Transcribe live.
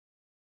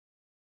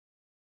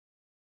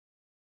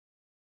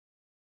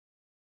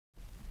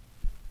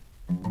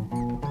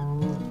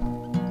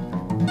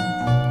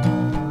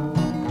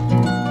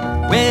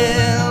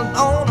Well,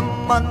 on a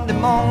Monday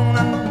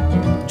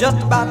morning, just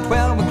about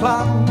 12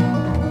 o'clock,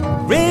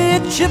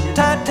 great ship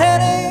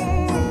Titanic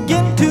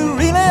began to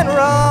reel and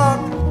rock.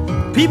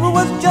 People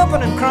was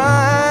jumping and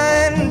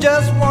crying,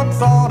 just one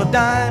thought of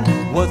dying.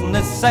 Wasn't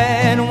it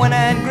sad when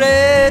that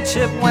great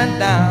ship went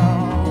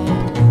down?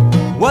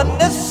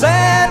 Wasn't it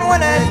sad when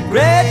that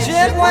great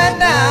ship went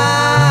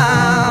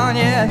down?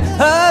 Yeah,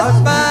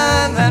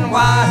 husbands and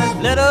wives,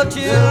 little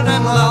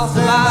children lost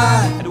their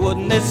lives.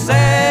 Wasn't it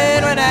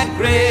sad when that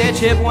great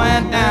ship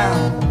went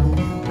down?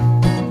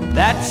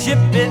 That ship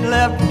it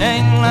left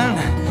England,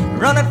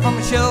 running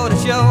from shore to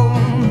shore,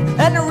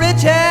 and the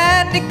rich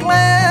had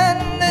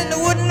declined and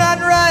would not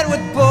ride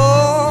with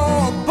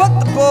poor, put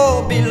the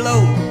poor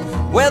below,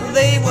 where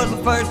they was the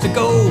first to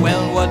go.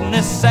 Well, wasn't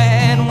it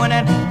sad when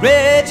that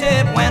great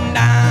ship went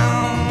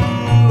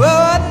down?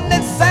 Wasn't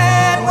it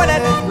sad when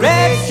that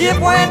great ship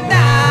went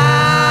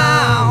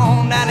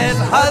down? That his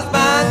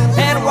husband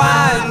and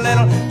wife,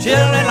 little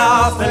children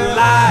lost their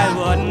lives.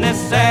 Wasn't it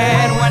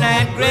sad when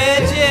that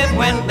great ship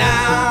went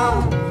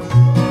down?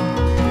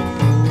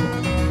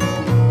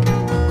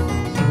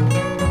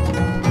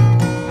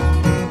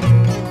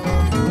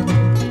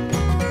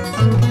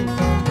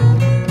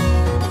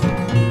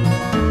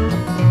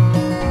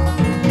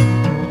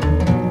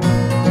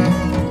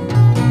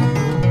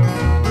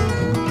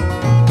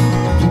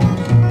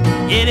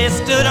 It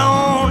stood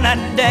on that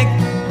deck,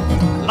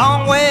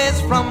 long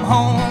ways from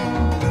home.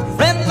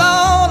 Friends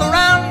all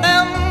around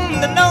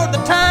them, they know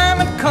the time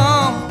had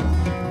come.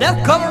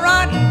 Death come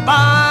riding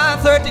by,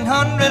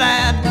 1300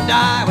 had to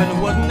die. Well,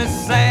 wasn't it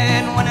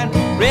sad when that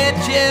great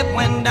ship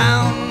went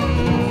down?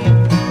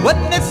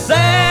 Wasn't it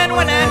sad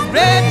when that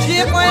great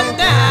ship went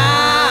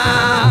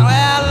down?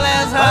 Well,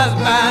 there's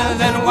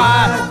husbands and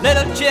wives,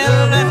 little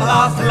children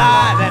lost their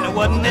lives. And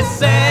wasn't it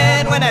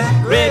sad when that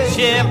great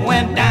ship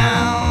went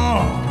down?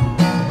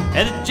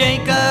 And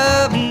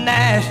Jacob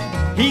Nash,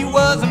 he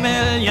was a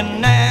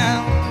millionaire,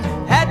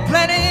 had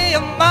plenty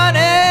of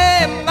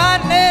money,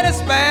 money to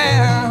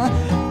spare.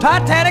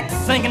 Titanic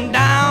sinking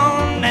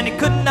down, and he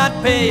could not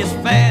pay his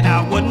fare.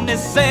 Now, wasn't it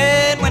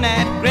sad when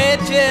that great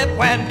ship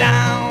went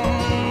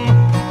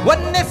down?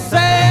 Wasn't it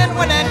sad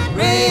when that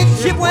great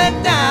ship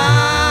went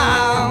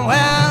down?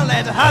 Well,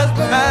 that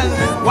husband,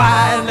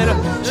 wife, little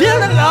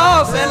children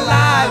lost their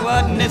lives.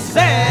 Wasn't it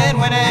sad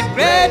when that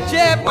great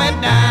ship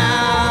went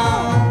down?